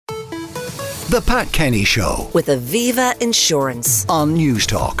The Pat Kenny Show with Aviva Insurance on News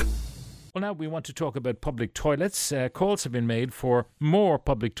Talk. Well, now we want to talk about public toilets. Calls have been made for more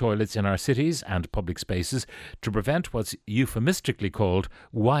public toilets in our cities and public spaces to prevent what's euphemistically called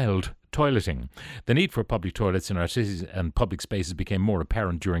wild toileting. The need for public toilets in our cities and public spaces became more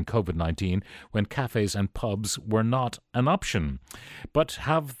apparent during COVID-19 when cafes and pubs were not an option. But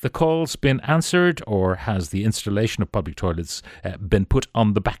have the calls been answered, or has the installation of public toilets been put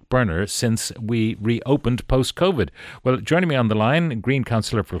on the back burner since we reopened post-COVID? Well, joining me on the line, Green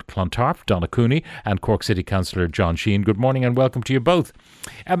Councillor for Clontarf, Donna Cooney, and Cork City Councillor John Sheehan. Good morning and welcome to you both.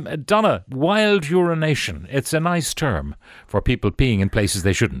 Donna, wild urination, it's a nice term for people peeing in places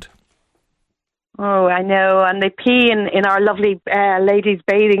they shouldn't. Oh, I know, and they pee in our lovely ladies'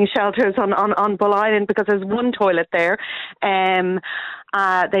 bathing shelters on Bull Island because there's one toilet there.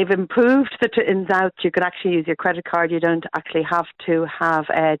 They've improved in South. You can actually use your credit card. You don't actually have to have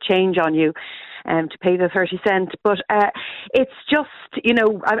change on you to pay the 30 cents. But it's just,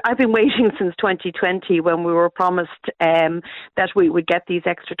 I've been waiting since 2020 when we were promised that we would get these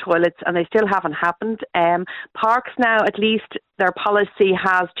extra toilets, and they still haven't happened. Parks now, at least, their policy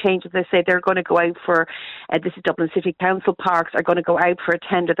has changed. They say they're going to go out for, this is Dublin City Council, parks are going to go out for a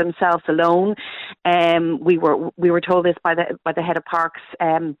tender themselves alone. We were told this by the head of parks,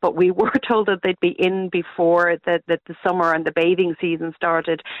 but we were told that they'd be in before the summer and the bathing season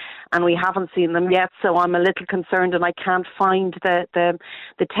started, and we haven't seen them yet. So I'm a little concerned, and I can't find the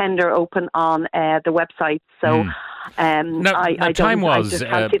tender open on the website. So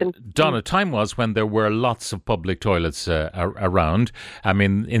Donna, time was when there were lots of public toilets around. I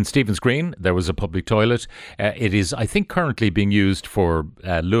mean, in Stephen's Green, there was a public toilet. It is, I think, currently being used for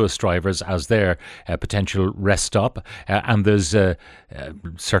Lewis drivers as their potential rest stop. And there's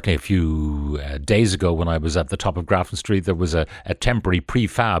certainly a few days ago when I was at the top of Grafton Street, there was a temporary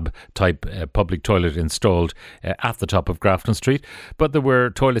prefab type public toilet installed at the top of Grafton Street. But there were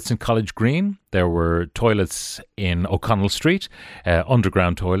toilets in College Green. There were toilets in O'Connell Street,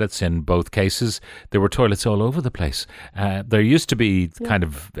 underground toilets in both cases. There were toilets all over the place. There used to be kind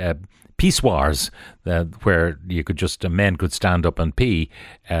of pissoirs where you could men could stand up and pee.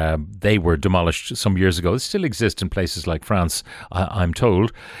 They were demolished some years ago. They still exist in places like France, I'm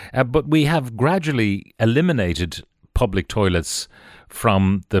told. But we have gradually eliminated public toilets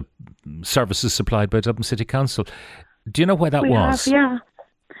from the services supplied by Dublin City Council. Do you know why that was? Yeah.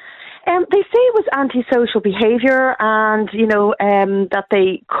 They say it was antisocial behaviour and, that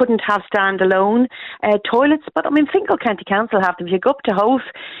they couldn't have standalone toilets. But, I mean, Fingal County Council have them. If you go up to Howth,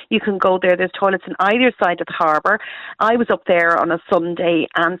 you can go there. There's toilets on either side of the harbour. I was up there on a Sunday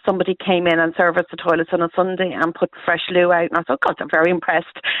and somebody came in and serviced the toilets on a Sunday and put fresh loo out. And I thought, God, I'm very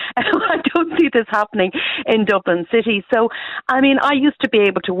impressed. I don't see this happening in Dublin City. So, I mean, I used to be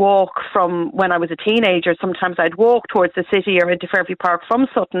able to walk from when I was a teenager. Sometimes I'd walk towards the city or into Fairview Park from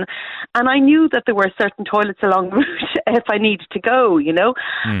Sutton. And I knew that there were certain toilets along the route if I needed to go,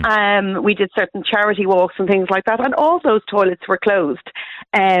 We did certain charity walks and things like that. And all those toilets were closed.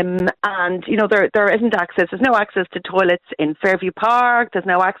 And, there isn't access. There's no access to toilets in Fairview Park. There's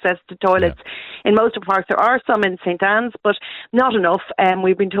no access to toilets in most of the parks. There are some in St. Anne's, but not enough.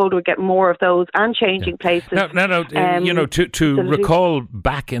 We've been told we'll get more of those and changing places. To recall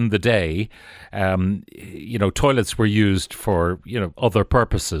back in the day, toilets were used for, other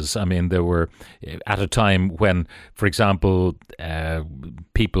purposes. I mean, there were, at a time when, for example,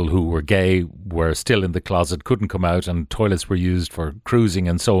 people who were gay were still in the closet, couldn't come out, and toilets were used for cruising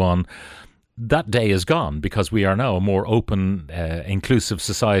and so on. That day is gone because we are now a more open, inclusive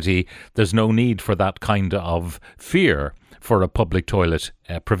society. There's no need for that kind of fear for a public toilet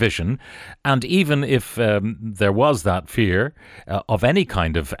provision. And even if there was that fear of any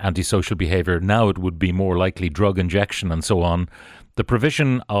kind of antisocial behaviour, now it would be more likely drug injection and so on. The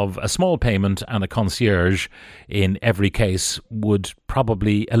provision of a small payment and a concierge in every case would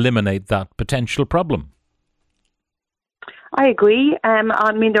probably eliminate that potential problem. I agree.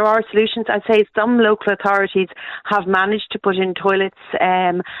 I mean, there are solutions. I'd say some local authorities have managed to put in toilets,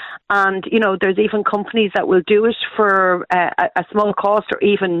 and, there's even companies that will do it for a small cost or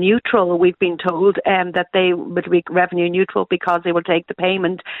even neutral. We've been told that they would be revenue neutral because they will take the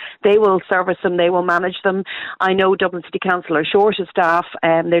payment. They will service them. They will manage them. I know Dublin City Council are short of staff.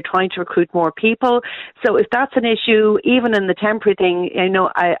 They're trying to recruit more people. So if that's an issue, even in the temporary thing,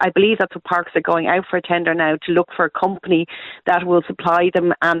 I believe that's what parks are going out for a tender now to look for a company that will supply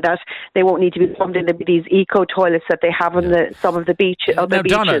them, and that they won't need to be plumbed into these eco toilets that they have on some of the beaches.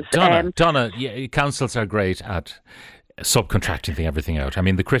 Donna, councils are great at subcontracting everything out. I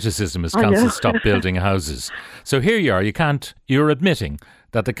mean, the criticism is councils stop building houses. So here you are, you're admitting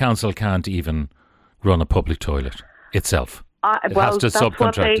that the council can't even run a public toilet itself? It has to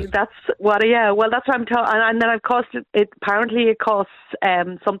subcontract it. That's what I'm told. And then I've costed it. Apparently, it costs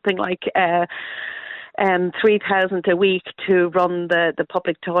something like 3,000 a week to run the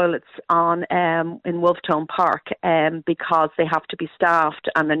public toilets on in Wolftown Park, because they have to be staffed,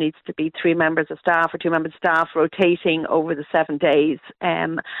 and there needs to be 3 members of staff or 2 members of staff rotating over the 7 days,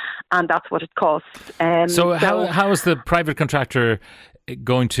 and that's what it costs. So how is the private contractor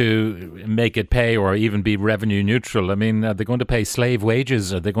going to make it pay or even be revenue neutral? I mean, are they going to pay slave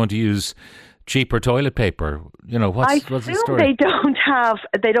wages? Are they going to use cheaper toilet paper? What's the story?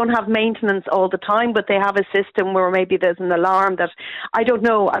 They don't have maintenance all the time, but they have a system where maybe there's an alarm that, I don't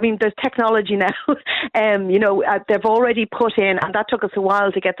know. I mean, there's technology now. They've already put in, and that took us a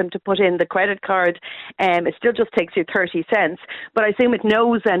while to get them to put in the credit card. It still just takes you 30 cents, but I assume it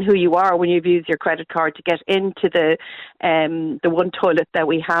knows then who you are when you've used your credit card to get into the one toilet that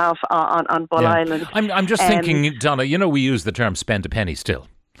we have on Bull Island. I'm just thinking, Donna, we use the term spend a penny still,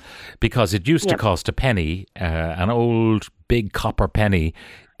 because it used to cost a penny, an old big copper penny,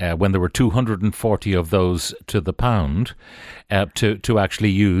 when there were 240 of those to the pound, to actually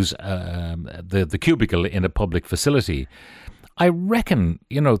use the cubicle in a public facility. I reckon,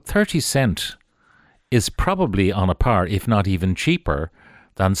 30 cent is probably on a par, if not even cheaper,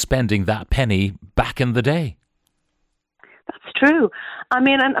 than spending that penny back in the day. That's true. I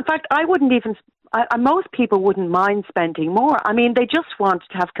mean, and in fact, I wouldn't even... most people wouldn't mind spending more. I mean, they just want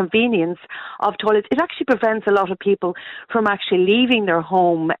to have convenience of toilets. It actually prevents a lot of people from actually leaving their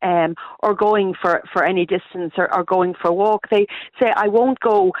home or going for any distance or going for a walk. They say, I won't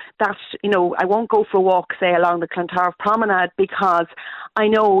go for a walk, say, along the Clontarf promenade, because I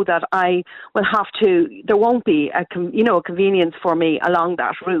know that I will have to, there won't be a convenience for me along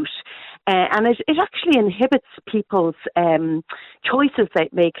that route. And it actually inhibits people's choices they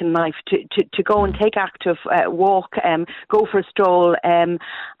make in life to go and take active walk, go for a stroll. And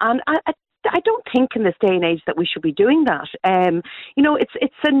I don't think in this day and age that we should be doing that.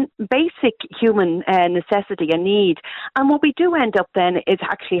 It's a basic human necessity, a need. And what we do end up then is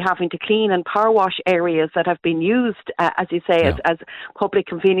actually having to clean and power wash areas that have been used, as you say, as public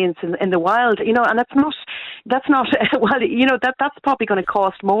convenience in the wild. And that's probably going to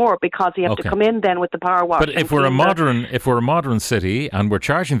cost more, because you have to come in then with the power wash. But if we're a modern city and we're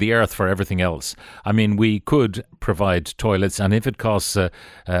charging the earth for everything else, I mean, we could provide toilets, and if it costs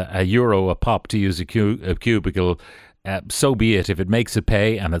 €1 a pop to use a cubicle, so be it. If it makes it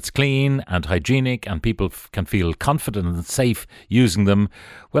pay and it's clean and hygienic and people can feel confident and safe using them,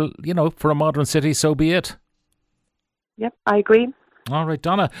 well, for a modern city, so be it. Yep, I agree. All right,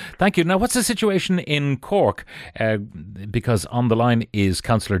 Donna, thank you. Now, what's the situation in Cork? Because on the line is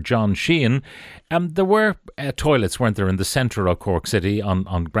Councillor John Sheehan. There were toilets, weren't there, in the centre of Cork City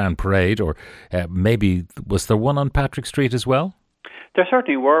on Grand Parade, or maybe was there one on Patrick Street as well? There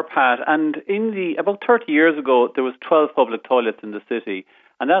certainly were, Pat, and about 30 years ago, there was 12 public toilets in the city,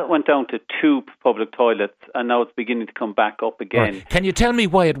 and that went down to 2 public toilets, and now it's beginning to come back up again. Right. Can you tell me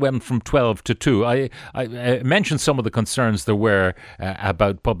why it went from 12 to 2? I mentioned some of the concerns there were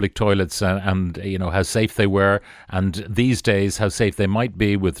about public toilets and how safe they were, and these days how safe they might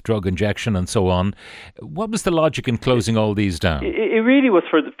be with drug injection and so on. What was the logic in closing all these down? It really was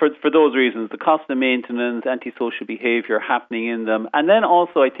for those reasons: the cost of maintenance, antisocial behaviour happening in them, and then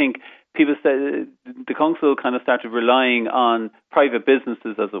also I think people said the council kind of started relying on private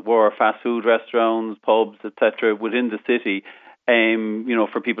businesses, as it were, fast food restaurants, pubs, etc., within the city,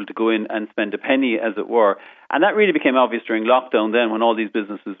 for people to go in and spend a penny, as it were. And that really became obvious during lockdown then, when all these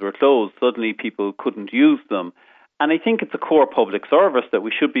businesses were closed. Suddenly people couldn't use them. And I think it's a core public service that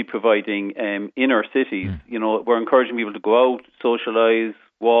we should be providing in our cities. We're encouraging people to go out, socialise,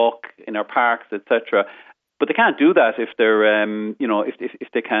 walk in our parks, etc., but they can't do that if they're, if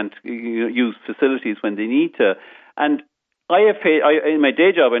they can't use facilities when they need to. And in my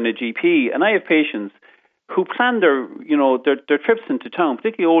day job, I'm a GP, and I have patients who plan their trips into town,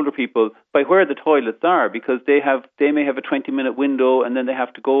 particularly older people, by where the toilets are, because they may have a 20-minute window and then they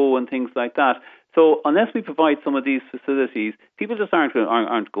have to go and things like that. So unless we provide some of these facilities, people just aren't going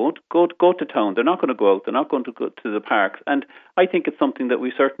to go to town. They're not going to go out. They're not going to go to the parks. And I think it's something that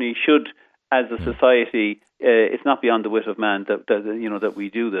we certainly should, as a society, it's not beyond the wit of man that we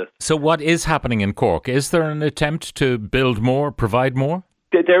do this. So what is happening in Cork? Is there an attempt to build more, provide more?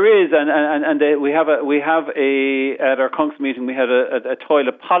 There is, and we have at our council meeting we had a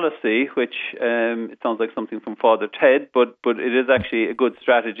toilet policy, which it sounds like something from Father Ted, but it is actually a good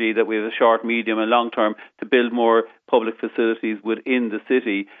strategy that we have a short, medium, and long term to build more public facilities within the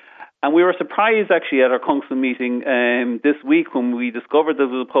city. And we were surprised actually at our council meeting this week when we discovered there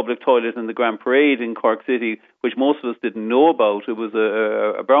was a public toilet in the Grand Parade in Cork City, which most of us didn't know about. It was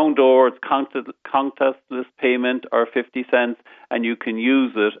a brown door, it's contactless payment or 50 cents, and you can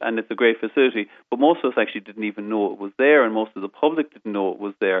use it, and it's a great facility. But most of us actually didn't even know it was there, and most of the public didn't know it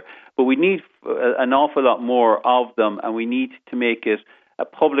was there. But we need an awful lot more of them, and we need to make it a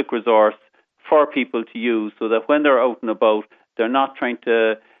public resource for people to use so that when they're out and about, they're not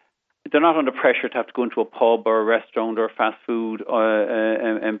under pressure to have to go into a pub or a restaurant or a fast food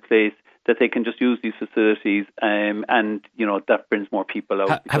place, that they can just use these facilities, and that brings more people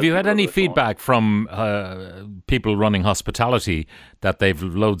out. Have you had any feedback from people running hospitality that they've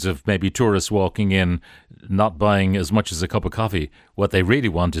loads of maybe tourists walking in, not buying as much as a cup of coffee? What they really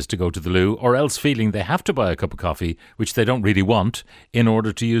want is to go to the loo, or else feeling they have to buy a cup of coffee, which they don't really want, in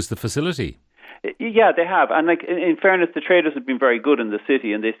order to use the facility? Yeah, they have. And in fairness, the traders have been very good in the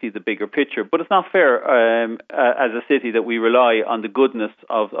city and they see the bigger picture. But it's not fair as a city that we rely on the goodness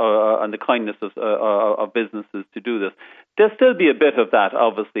and the kindness of businesses to do this. There'll still be a bit of that,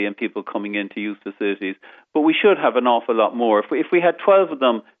 obviously, and people coming in to use facilities. But we should have an awful lot more. If we had 12 of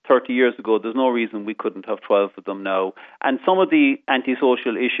them 30 years ago, there's no reason we couldn't have 12 of them now. And some of the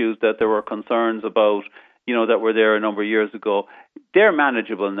antisocial issues that there were concerns about, that were there a number of years ago, they're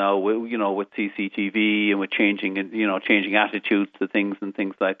manageable now with CCTV and with changing attitudes to things and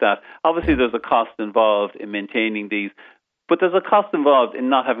things like that. Obviously, there's a cost involved in maintaining these, but there's a cost involved in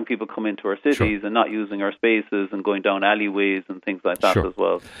not having people come into our cities and not using our spaces and going down alleyways and things like that as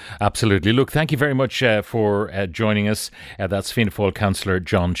well. Absolutely. Look, thank you very much for joining us. That's Fianna Fáil Councillor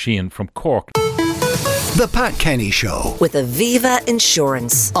John Sheehan from Cork. The Pat Kenny Show with Aviva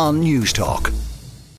Insurance on News Talk.